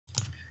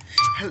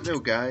Hello,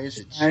 guys.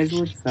 Guys,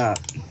 what's up?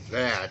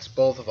 It's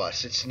both of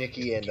us. It's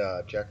Nikki and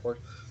jackforge.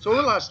 So when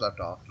we last left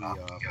off,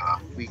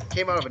 we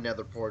came out of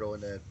another portal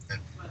in a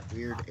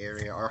weird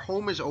area. Our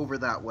home is over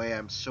that way.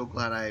 I'm so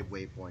glad I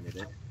waypointed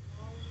it.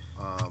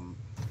 Um,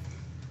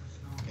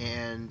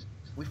 and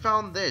we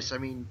found this. I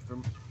mean,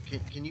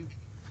 can you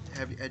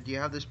do you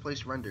have this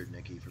place rendered,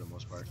 Nikki, for the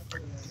most part?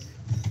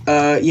 Yeah, I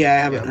have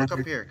Yeah, it look up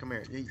rendered. here. Come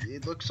here.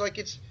 It looks like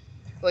it's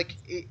like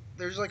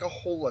there's like a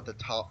hole at the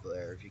top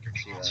there. If you can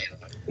see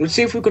that. Let's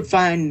see if we could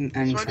find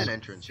an Let's find an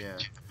entrance.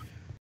 entrance.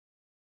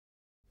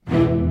 Yeah.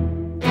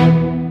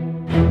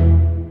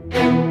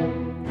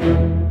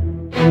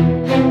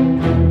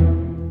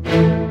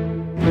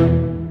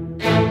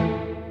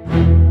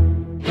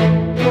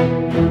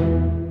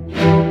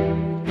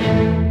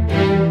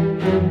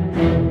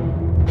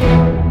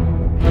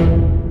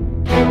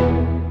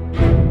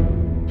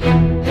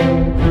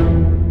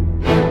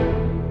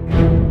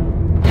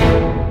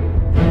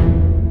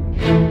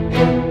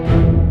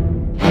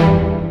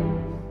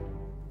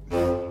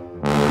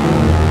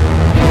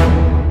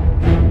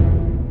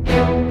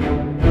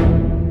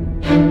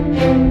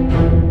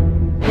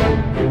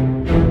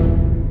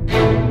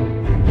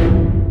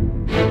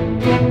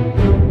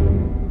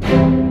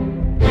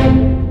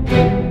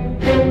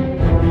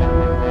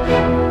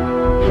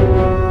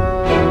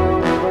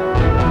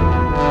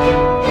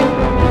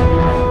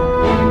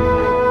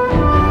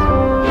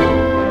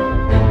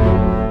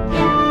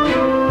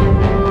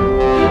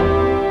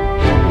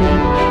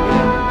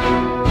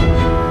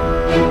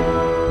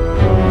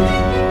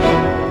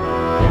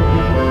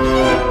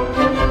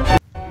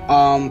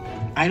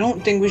 I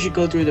don't think we should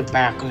go through the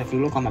back, because if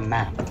you look on the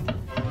map.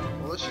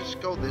 Well, let's just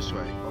go this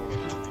way.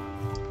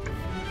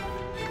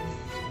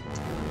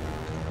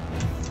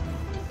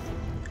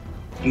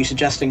 Are you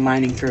suggesting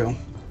mining through?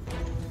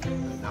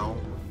 No,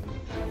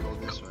 go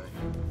this way.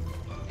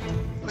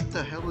 What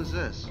the hell is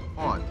this?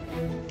 Hold on.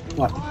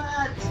 What?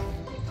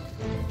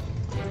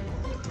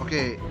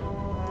 Okay,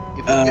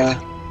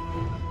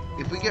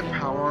 if we get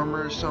power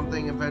armor or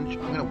something, eventually,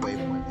 I'm gonna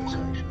waypoint this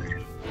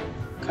actually.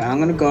 Okay, I'm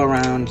gonna go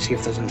around and see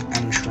if there's an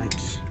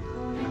entrance.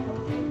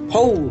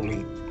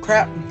 Holy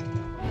crap!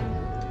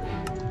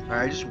 Alright,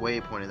 I just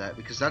waypointed that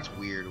because that's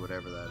weird,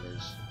 whatever that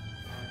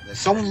is.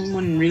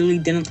 Someone really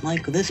didn't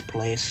like this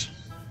place.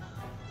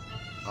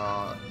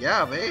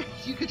 Yeah, man,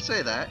 you could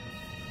say that.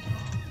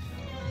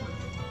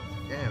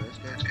 Damn, this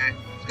guy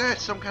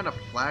has some kind of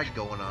flag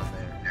going on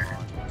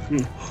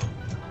there.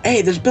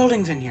 Hey, there's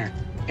buildings in here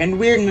and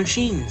weird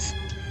machines.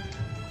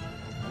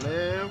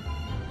 Hello?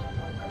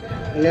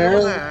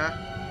 Hello? There.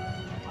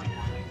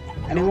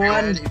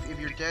 Anyone? If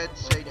you're dead,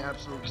 say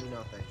absolutely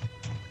nothing.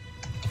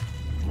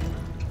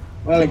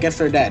 Well, I guess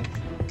they're dead.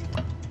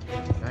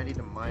 I need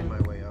to mine my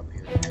way up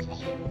here. This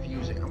is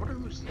confusing. I wonder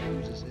whose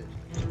this is.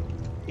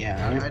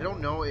 Yeah. I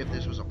don't know if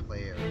this was a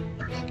player.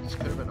 This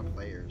could have been a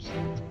player's.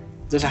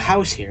 There's a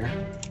house here.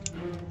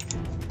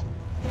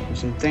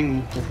 There's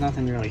there's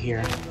nothing really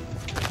here.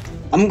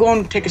 I'm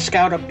going to take a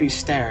scout up these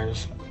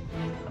stairs.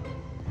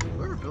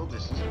 Whoever built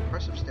this is an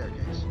impressive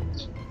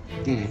staircase.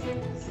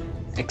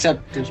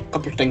 Except there's a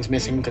couple things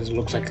missing because it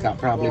looks like it got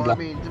probably Well, I blocked.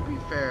 mean, to be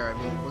fair,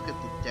 I mean, look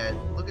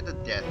at the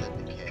death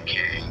and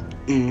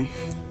decay.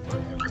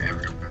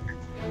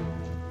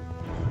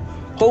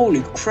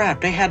 Holy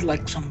crap, they had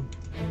like some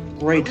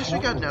great. At least we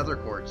got nether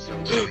quartz, so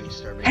we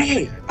start making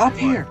Hey, it. up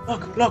here!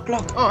 Look!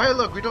 Oh, hey,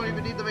 look, we don't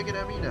even need to make an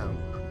ME now.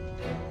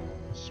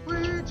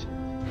 Sweet!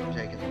 I'm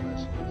taking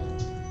this.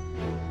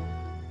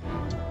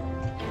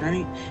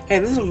 Ready? Hey,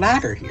 there's a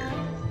ladder here.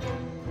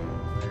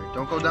 There,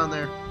 don't go down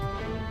there.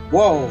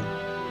 Whoa!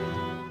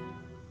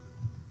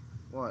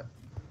 What?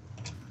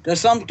 There's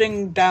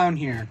something down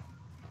here.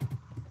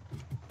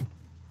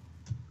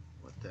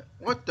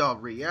 What the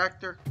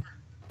reactor?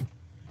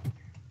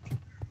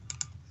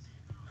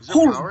 Is there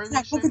Holy power in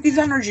crap, these look things? at these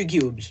energy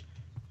cubes.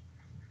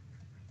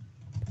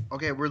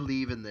 Okay, we're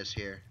leaving this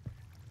here.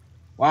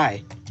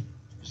 Why?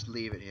 Just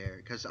leave it here,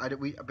 because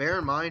we bear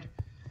in mind,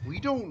 we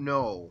don't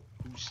know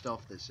whose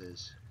stuff this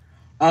is.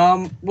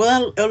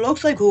 Well, it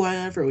looks like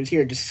whoever was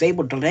here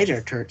disabled the laser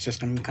turret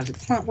system because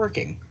it's not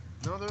working.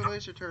 No, their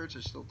laser turrets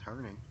are still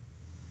turning.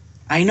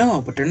 I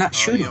know, but they're not Oh,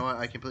 shooting. you know what?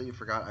 I completely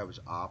forgot I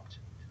was opt.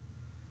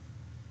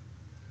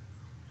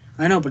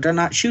 I know, but they're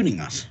not shooting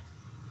us.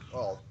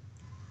 Well,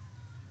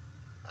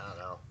 I don't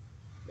know.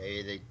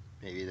 Maybe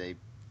they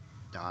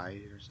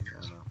died or something.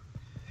 I don't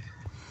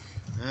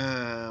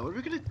know. What are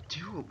we gonna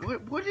do?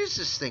 What is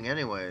this thing,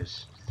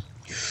 anyways?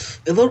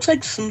 It looks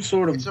like some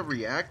sort of It's a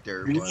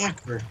reactor.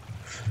 reactor.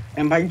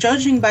 And by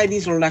judging by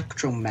these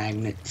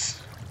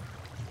electromagnets,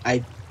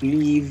 I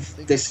believe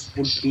this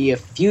would be a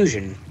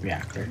fusion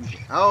reactor.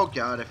 Oh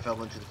god, I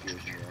fell into the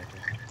fusion reactor.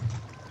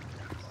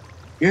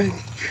 You're...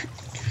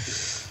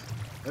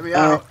 Let me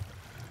out.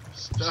 I'm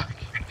stuck.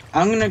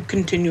 I'm gonna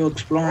continue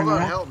exploring.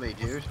 Hold on, help me,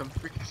 dude. I'm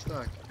freaking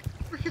stuck.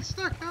 Freaking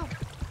stuck, help.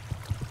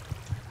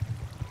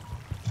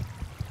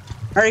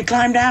 Hurry,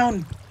 climb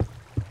down!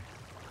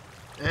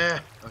 Okay,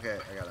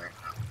 I got out.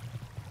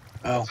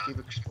 Oh. Let's keep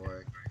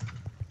exploring.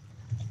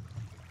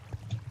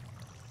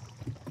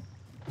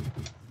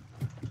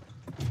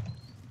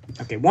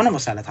 Okay, one of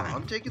us at a time.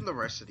 I'm taking the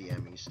rest of the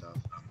ME stuff.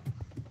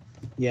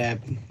 Yeah,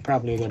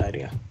 probably a good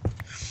idea.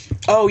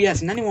 Oh,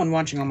 yes, and anyone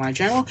watching on my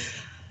channel,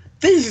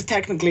 this is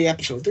technically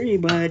episode 3,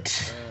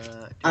 but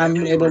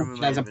I'm able to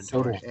utilize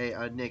episode 1. Hey,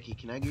 Nikki,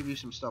 can I give you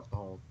some stuff to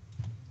hold?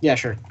 Yeah,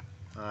 sure.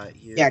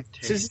 Here, Yeah,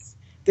 this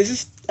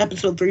is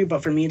episode 3,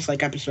 but for me it's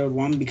like episode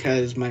 1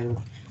 because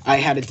I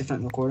had a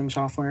different recording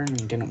software and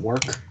it didn't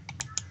work.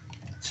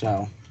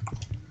 So.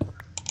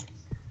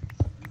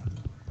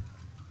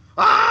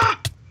 Ah!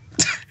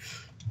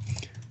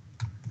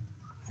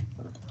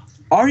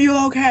 Are you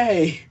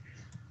okay?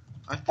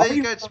 I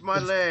think it's my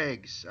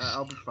legs.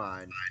 I'll be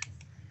fine.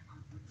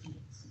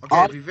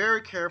 Okay, be very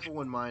careful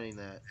when mining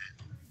that.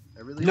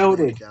 I really should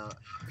look down.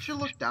 I should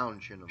look down,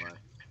 shouldn't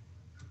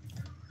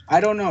I? I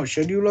don't know.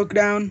 Should you look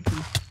down?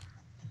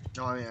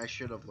 No, I mean, I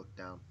should have looked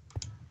down.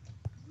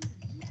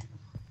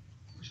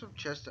 There's some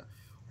chest.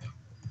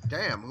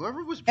 Damn,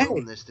 whoever was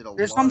building this did a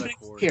lot of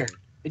coordinating. Here.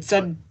 It's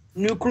a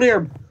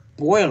nuclear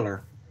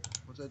boiler.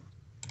 What's that?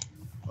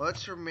 Oh,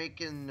 that's for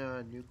making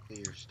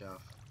nuclear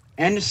stuff.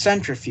 And a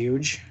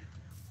centrifuge.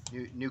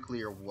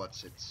 Nuclear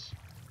what's-its.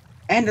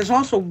 And there's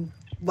also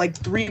like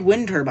 3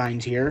 wind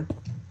turbines here.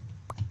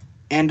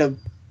 And a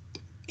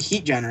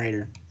heat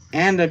generator.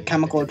 And a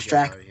chemical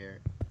extractor.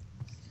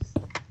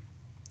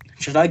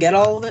 Should I get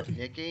all of it?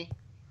 Nikki?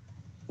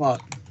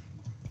 What?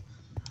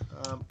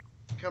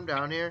 Come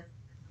down here.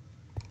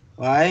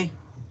 Why?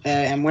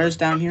 And where's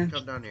down here?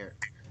 Come down here.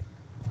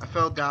 I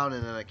fell down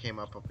and then I came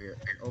up here.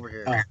 Over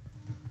here.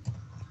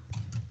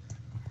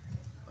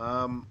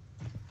 Oh.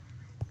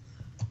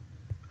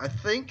 I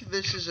think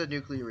this is a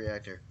nuclear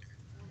reactor.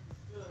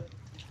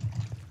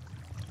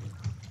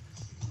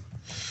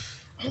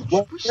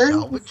 Oh,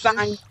 should we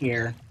salvage this?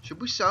 Here.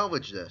 Should we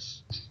salvage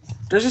this?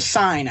 There's a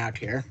sign out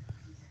here.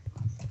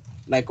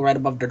 Like right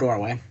above the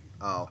doorway.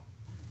 Oh.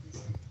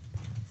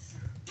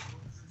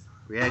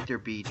 Reactor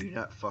B, do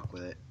not fuck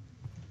with it.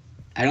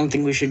 I don't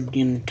think we should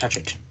even touch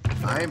it.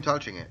 I am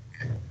touching it.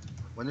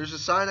 When there's a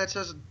sign that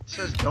says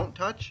don't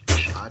touch,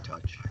 I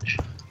touch.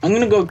 I'm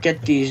gonna go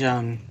get these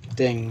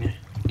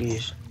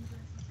these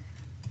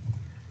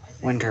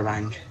wind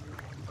turbines.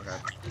 Okay.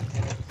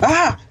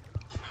 Ah!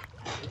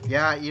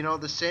 Yeah, you know,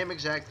 the same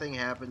exact thing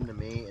happened to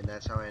me, and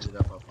that's how I ended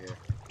up here.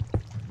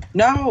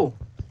 No!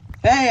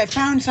 Hey, I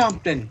found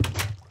something!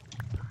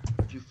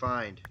 What'd you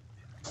find?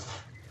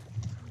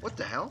 What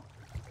the hell?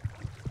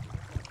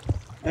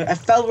 I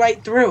fell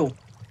right through.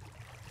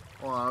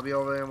 Oh, I'll be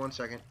over there in 1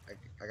 second.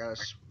 I gotta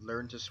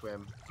learn to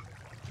swim.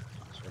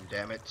 Swim,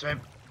 damn it,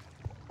 swim!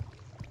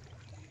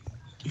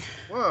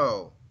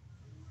 Whoa!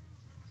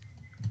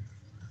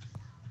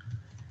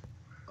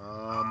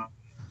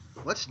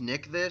 Let's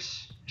nick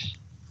this.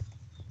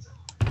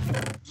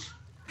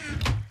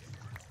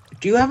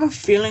 Do you have a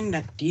feeling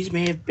that these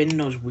may have been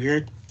those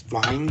weird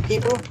flying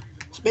people?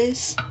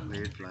 Space?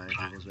 Weird flying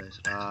people space.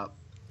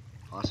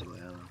 Possibly,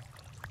 I don't know.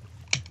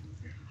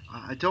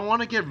 I don't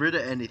want to get rid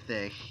of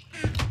anything.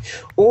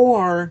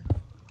 Or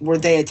were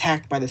they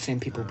attacked by the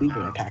same people we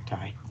were attacked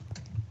by?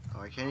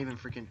 Oh, I can't even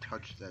freaking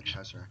touch that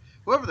Tesseract.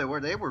 Whoever they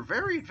were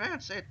very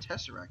advanced. They had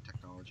Tesseract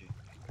technology.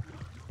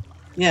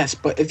 Yes,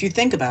 but if you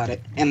think about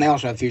it, and they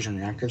also have fusion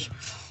reactors,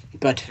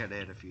 but yeah, they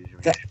had a fusion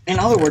reactor. In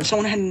other words,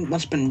 someone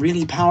must have been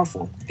really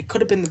powerful. It could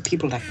have been the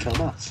people that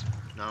killed us.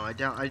 No, I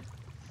doubt.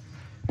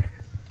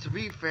 To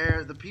be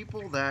fair, the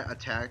people that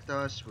attacked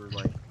us were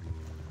like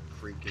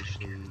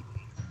freakishly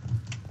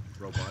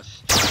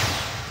robust.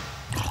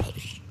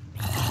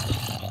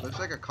 Looks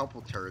like a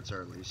couple turrets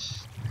are at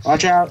least.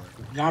 Watch out!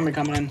 Zombie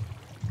coming in.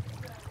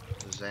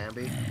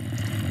 Zombie?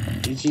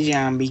 It's a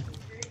zombie.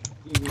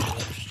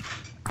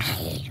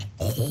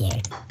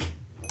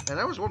 And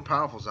that was one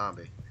powerful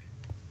zombie.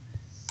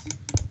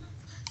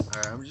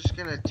 Alright, I'm just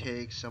gonna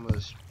take some of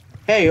this.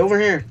 Hey, over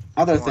here.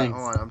 Other thing.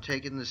 Hold on, I'm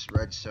taking this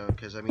redstone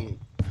because I mean.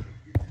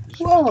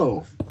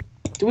 Whoa!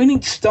 Do we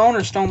need stone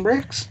or stone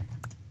bricks?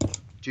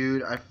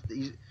 Dude,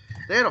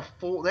 they had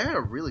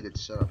a really good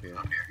setup here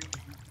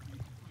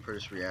for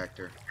this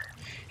reactor.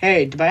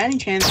 Hey, by any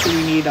chance do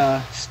we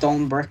need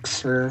stone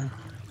bricks or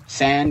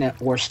sand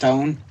or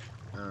stone?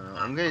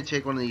 I'm gonna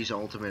take one of these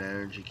ultimate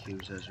energy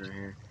cubes that's right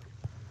here.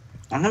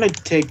 I'm gonna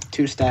take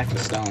 2 stacks of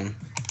stone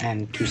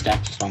and 2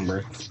 stacks of stone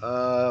bricks.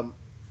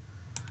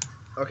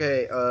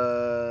 Okay,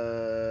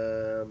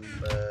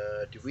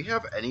 do we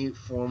have any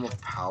form of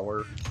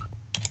power?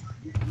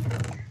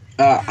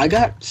 I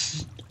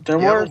got... There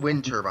you were... have a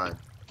wind turbine.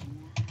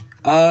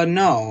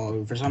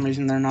 No. For some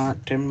reason they're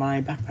not in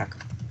my backpack.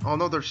 Oh,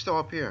 no, they're still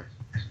up here.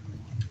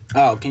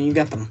 Oh, can you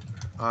get them?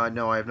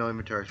 No, I have no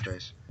inventory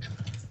space.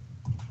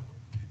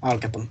 I'll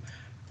get them.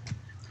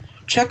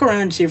 Check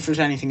around and see if there's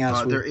anything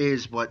else. There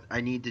is, but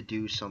I need to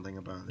do something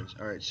about this.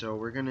 Alright, so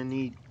we're gonna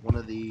need one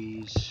of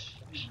these.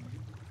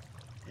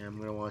 And I'm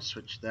gonna want to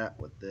switch that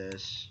with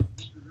this.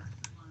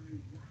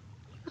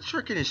 That's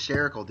freaking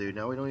hysterical, dude.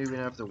 Now we don't even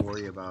have to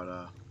worry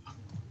about,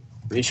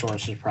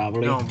 resources,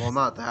 probably. No, well,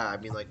 not that. I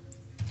mean, like,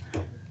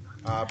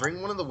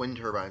 bring one of the wind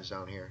turbines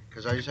down here.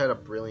 Because I just had a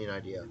brilliant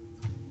idea.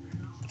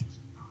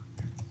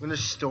 I'm gonna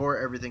store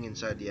everything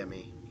inside the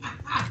ME.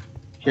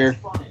 Here.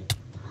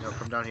 No,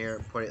 come down here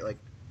and put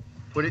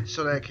it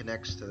so that it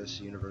connects to this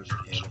universal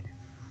cable.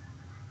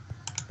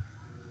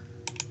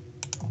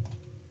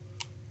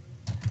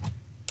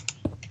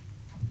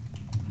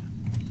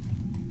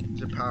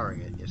 Is it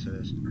powering it? Yes, it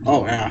is.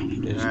 Oh yeah,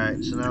 it is. All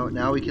right, so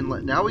now we can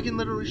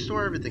literally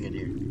store everything in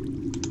here.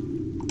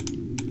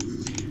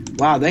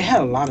 Wow, they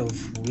had a lot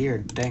of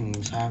weird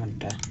things, haven't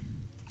they?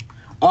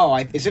 Oh,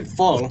 is it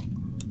full?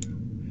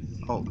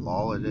 Oh,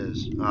 lol, it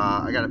is.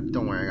 I got it.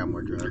 Don't worry, I got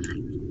more drives.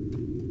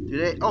 Do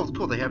they? Oh,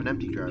 cool. They have an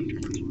empty drive.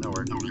 That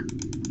works.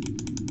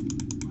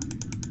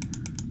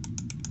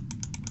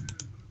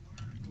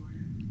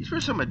 These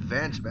were some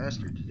advanced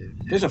bastards, dude.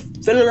 There's a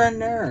filler in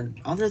there and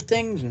other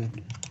things, and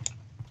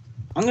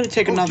I'm gonna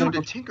take another.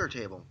 Dude, a tinker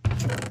table.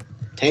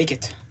 Take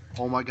it.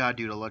 Oh my god,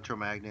 dude!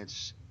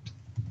 Electromagnets,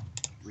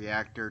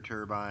 reactor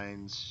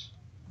turbines.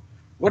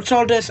 What's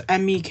all this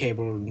ME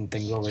cable and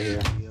things over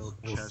here? Steel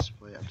chest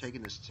plate. I'm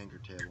taking this tinker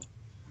table.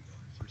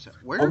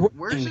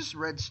 Where's this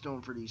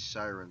redstone for these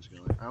sirens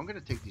going? I'm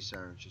gonna take these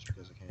sirens just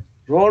because I can.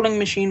 Rolling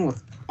machine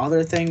with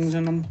other things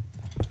in them.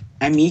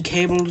 ME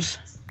cables.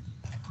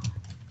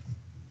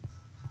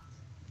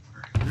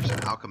 There's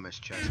an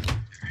alchemist chest.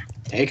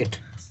 Take it.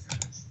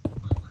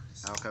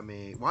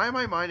 Alchemy. Why am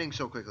I mining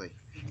so quickly?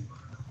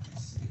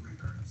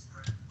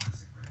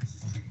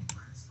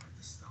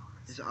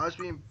 Is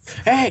osmium?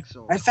 Hey,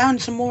 I found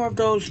some more of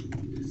those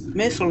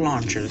missile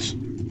launchers.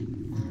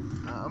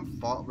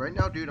 Right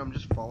now, dude. I'm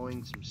just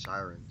following some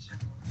sirens.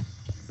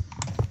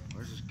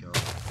 Where's this go?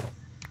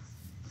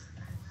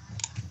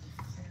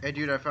 Hey,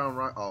 dude. I found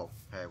rock. Oh,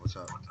 hey, what's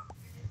up?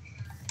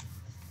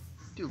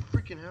 Dude,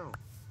 freaking hell.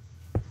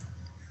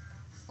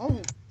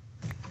 Oh.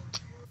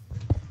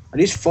 Are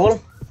these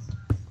full?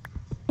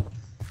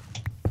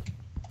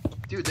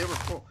 Dude, they were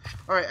full.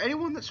 Alright,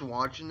 anyone that's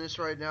watching this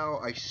right now,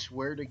 I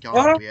swear to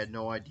God, we had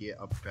no idea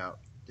about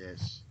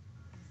this.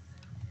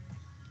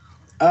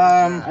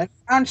 I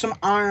found some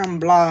iron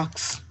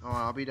blocks. Oh,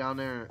 I'll be down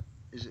there.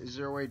 Is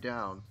there a way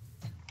down?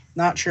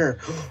 Not sure.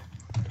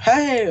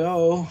 Hey,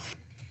 oh.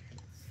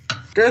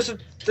 There's a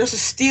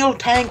steel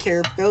tank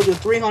here filled with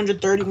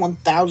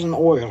 331,000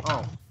 oil.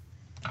 Oh.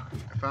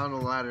 I found a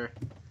ladder.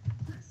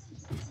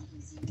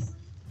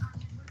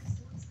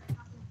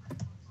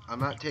 I'm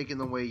not taking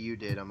the way you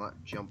did. I'm not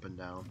jumping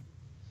down.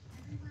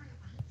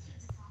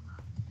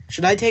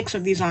 Should I take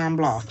some of these iron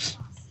blocks?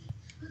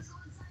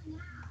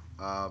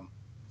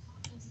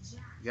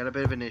 You got a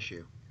bit of an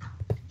issue.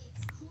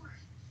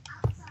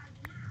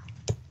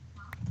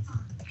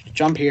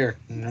 Jump here.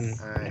 And then...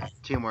 Alright,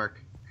 teamwork.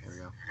 Here we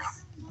go.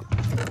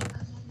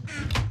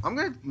 I'm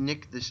gonna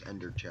nick this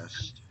ender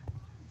chest.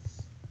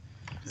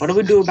 What do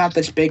we do about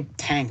this big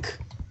tank?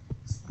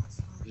 Is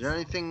there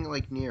anything,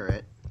 like, near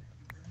it?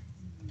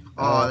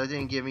 Oh, that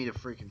didn't give me the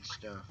freaking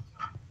stuff.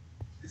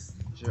 Is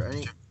there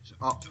any...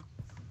 Oh.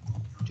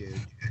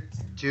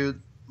 Dude,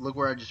 look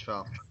where I just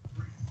fell.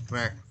 Come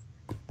here.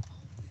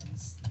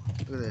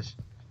 Look at this.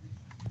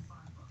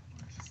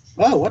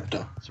 Oh, what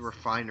the? It's a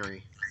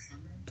refinery.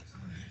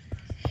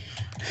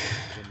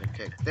 Gonna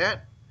take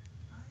that.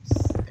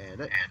 And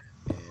that.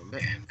 And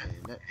that.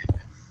 And that.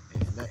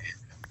 And that.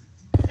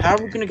 How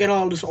are we gonna get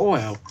all this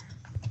oil?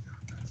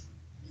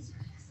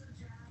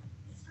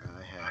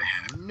 I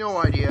have no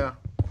idea.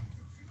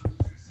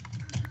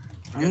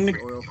 Get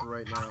the oil for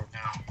right now.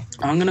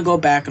 I'm gonna go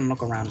back and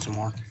look around some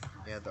more.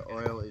 Yeah, the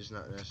oil is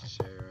not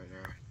necessary right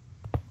now.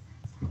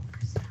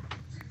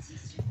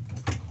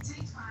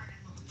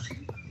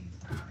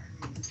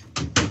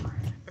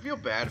 I feel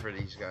bad for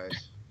these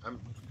guys.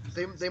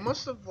 They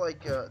must have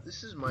like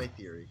this is my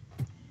theory.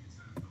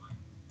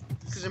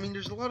 Because I mean,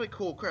 there's a lot of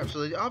cool crap, so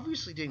they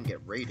obviously didn't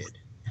get raided.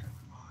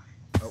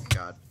 Oh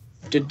God.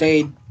 Did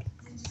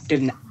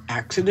an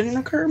accident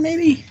occur?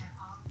 Maybe.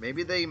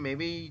 Maybe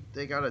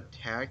they got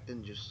attacked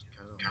and just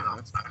kind of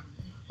left.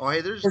 Oh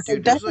hey, there's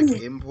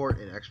like import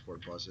and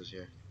export buses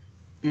here.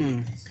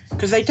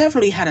 Because they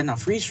definitely had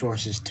enough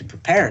resources to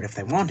prepare it if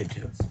they wanted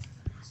to.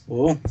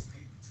 Whoa.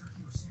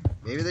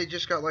 Maybe they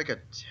just got like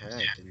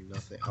attacked and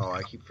nothing. Oh,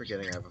 I keep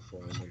forgetting I have a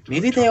full inventory.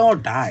 Maybe they all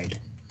died.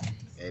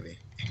 Maybe.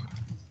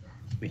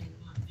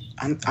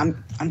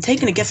 I'm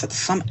taking a guess that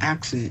some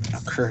accident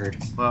occurred.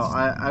 Well,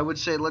 I would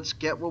say let's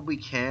get what we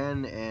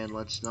can and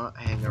let's not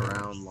hang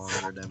around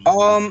longer than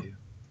we need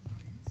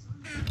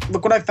to.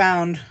 Look what I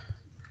found.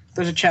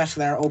 There's a chest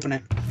there. Open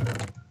it.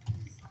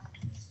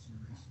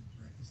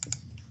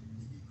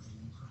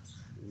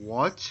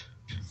 What?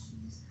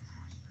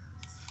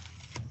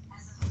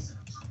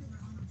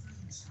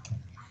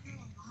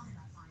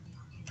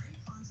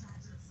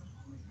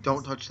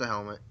 Don't touch the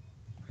helmet.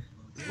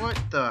 What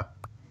the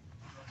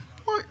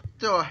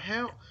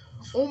hell?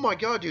 Oh my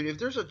God, dude! If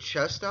there's a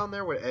chest down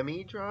there with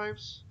ME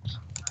drives,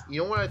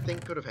 you know what I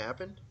think could have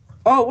happened?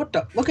 Oh, what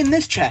the? Look in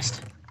this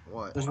chest.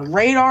 What? There's a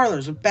radar.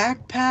 There's a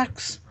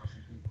backpacks.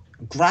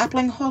 A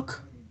grappling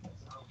hook.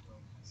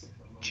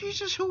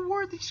 Jesus, who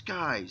were these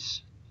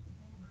guys?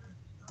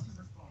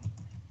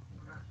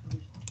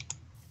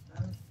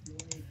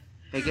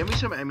 Hey, give me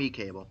some ME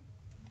cable.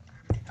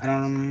 I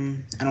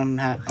don't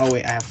have. Oh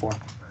wait, I have 4.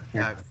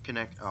 Here. Yeah,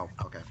 connect. Oh,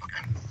 okay.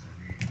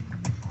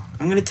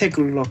 I'm gonna take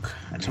a look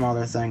at some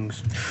other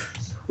things.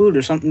 Ooh,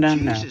 there's something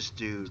down there. Jesus,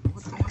 dude.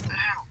 What the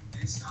hell?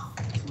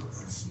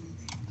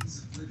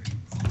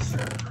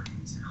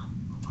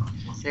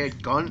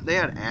 They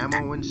had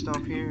ammo and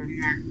stuff here.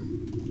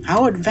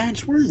 How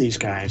advanced were these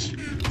guys?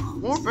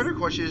 Better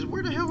question is,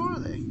 where the hell are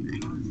they?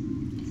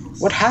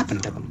 What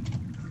happened to them?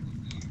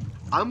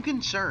 I'm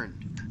concerned.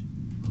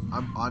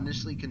 I'm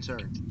honestly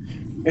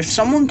concerned. If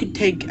someone could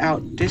take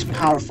out this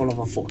powerful of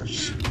a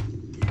force.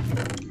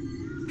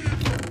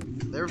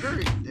 They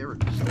were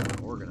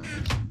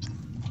organized.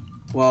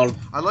 Well,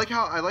 I like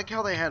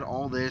how they had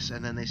all this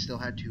and then they still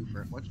had 2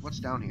 for what's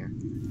down here?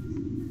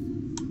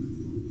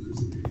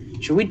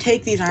 Should we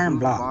take these iron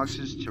blocks?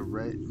 Boxes to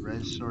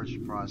red source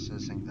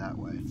processing that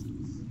way.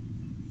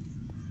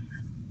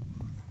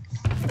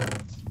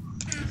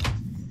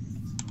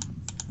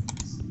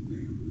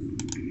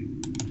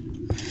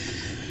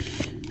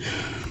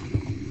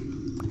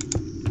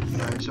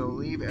 Alright, so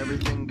leave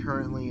everything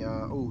currently.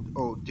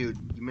 Oh, dude,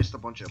 you missed a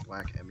bunch of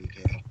black ME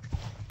cable.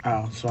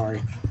 Oh,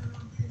 sorry.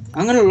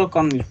 I'm gonna look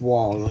on these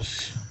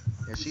walls.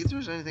 Yeah, see if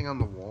there's anything on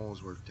the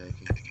walls worth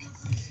taking.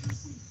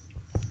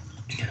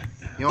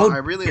 You know, I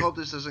really hope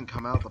this doesn't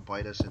come out to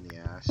bite us in the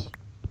ass.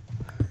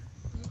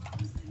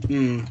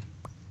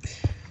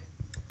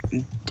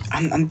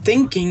 I'm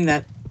thinking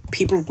that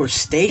people were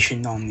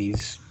stationed on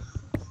these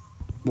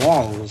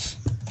walls.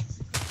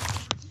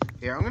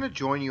 Yeah, I'm gonna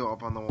join you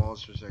up on the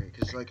walls for a second,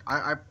 cause like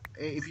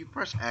if you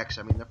press X,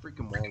 I mean the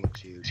freaking wall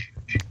looks huge.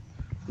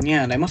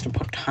 Yeah, they must have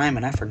put time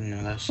and effort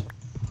into this.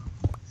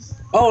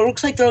 Oh, it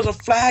looks like there was a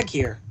flag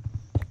here.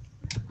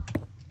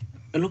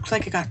 It looks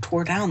like it got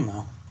tore down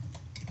though.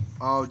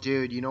 Oh,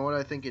 dude, you know what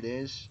I think it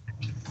is?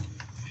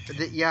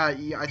 Yeah,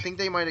 I think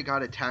they might have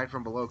got attacked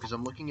from below, because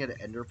I'm looking at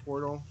an ender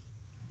portal.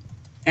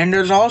 And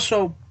there's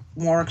also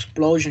more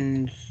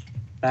explosions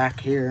back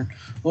here.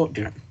 Oh,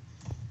 dear.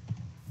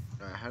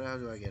 How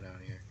do I get out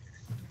of here?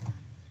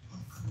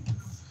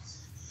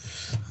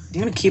 I'm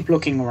gonna keep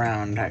looking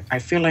around. I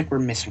feel like we're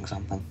missing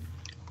something.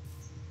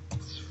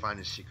 Let's find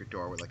a secret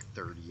door with like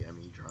 30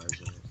 ME drives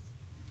in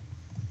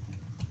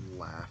it.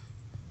 Laugh.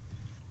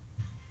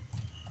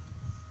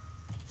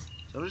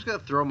 So I'm just gonna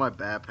throw my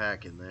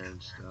backpack in there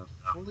and stuff.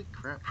 Holy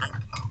crap,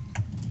 man.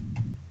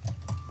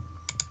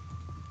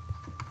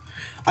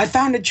 I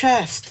found a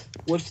chest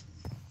with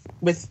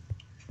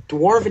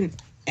dwarven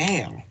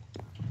ale.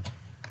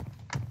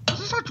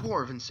 This is a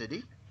dwarven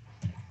city.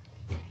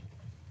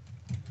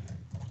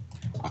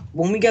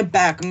 When we get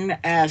back, I'm gonna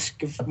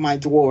ask if my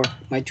 2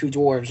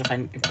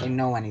 dwarves, if they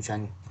know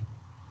anything.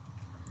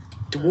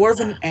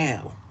 Dwarven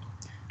ale.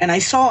 And I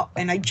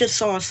just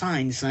saw a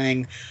sign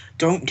saying,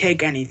 "Don't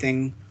take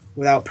anything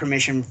without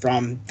permission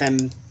from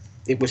them."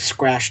 It was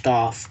scratched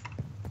off.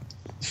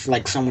 It's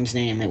like someone's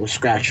name. It was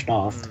scratched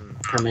off.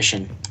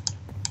 Permission.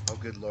 Oh,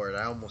 good lord!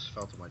 I almost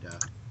fell to my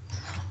death.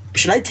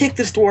 Should I take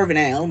this dwarven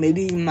ale?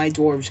 Maybe my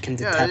dwarves can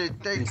detect. Yeah,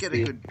 they get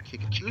a good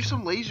kick. There's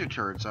some laser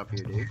turrets up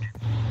here, dude.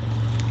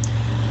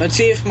 Let's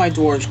see if my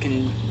dwarves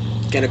can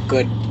get a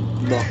good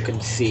look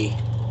and see.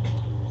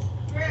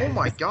 Oh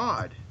my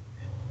god!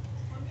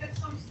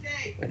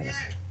 Wait a minute.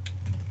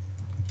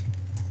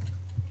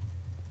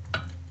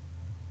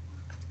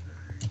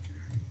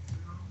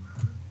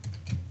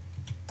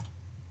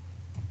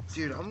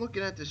 Dude, I'm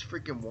looking at this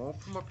freaking wall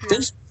from up here.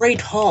 This great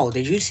hall.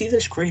 Did you see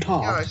this great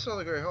hall? Yeah, I saw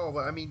the great hall,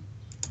 but I mean,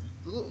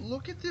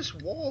 look at this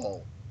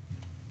wall.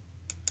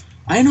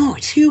 I know,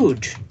 it's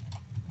huge.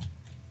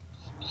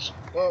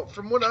 Well,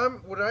 from what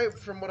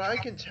I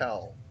can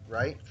tell,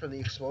 right, from the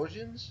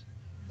explosions,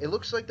 it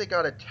looks like they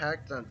got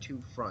attacked on 2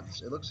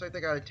 fronts. It looks like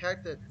they got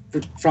attacked at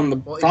from the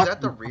Well, front. is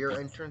that the rear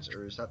entrance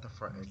or is that the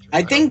front entrance?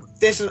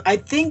 I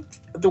think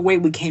the way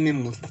we came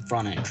in was the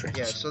front entrance.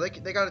 Yeah, so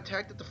they got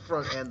attacked at the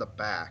front and the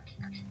back.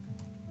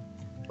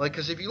 Like,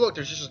 because if you look,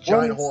 there's just a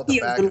giant hole at the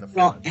back and the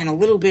front. And a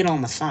little bit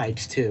on the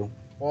sides too.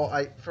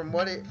 Well, from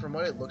what it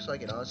looks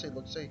like, it honestly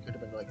looks like it could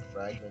have been like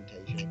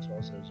fragmentation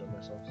explosives or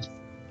missiles.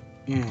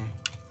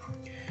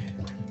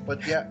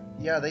 But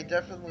yeah, they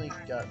definitely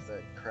got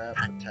the crap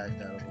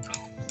attacked out of them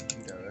in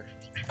 2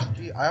 directions.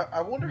 Gee,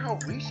 I wonder how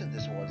recent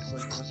this was.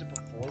 Like, was it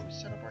before we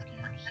set up our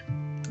camps,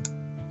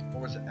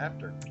 or was it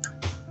after?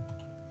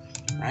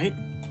 Right.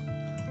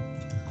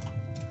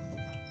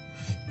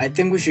 I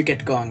think we should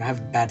get going. I have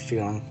a bad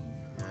feeling.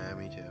 Yeah,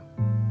 me too.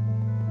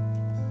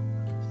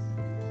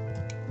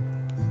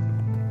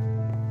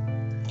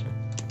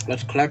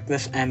 Let's collect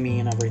this ME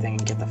and everything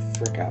and get the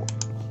frick out.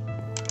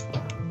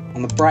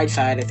 On the bright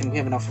side, I think we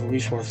have enough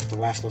resources to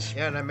last us.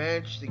 Yeah, and I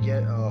managed to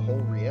get a whole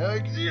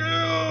reaction.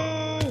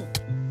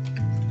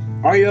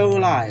 Are you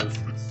alive?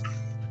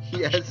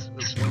 Yes,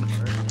 with 1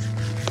 heart.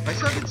 I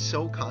sounded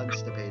so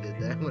constipated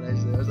then when I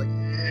said, I was like,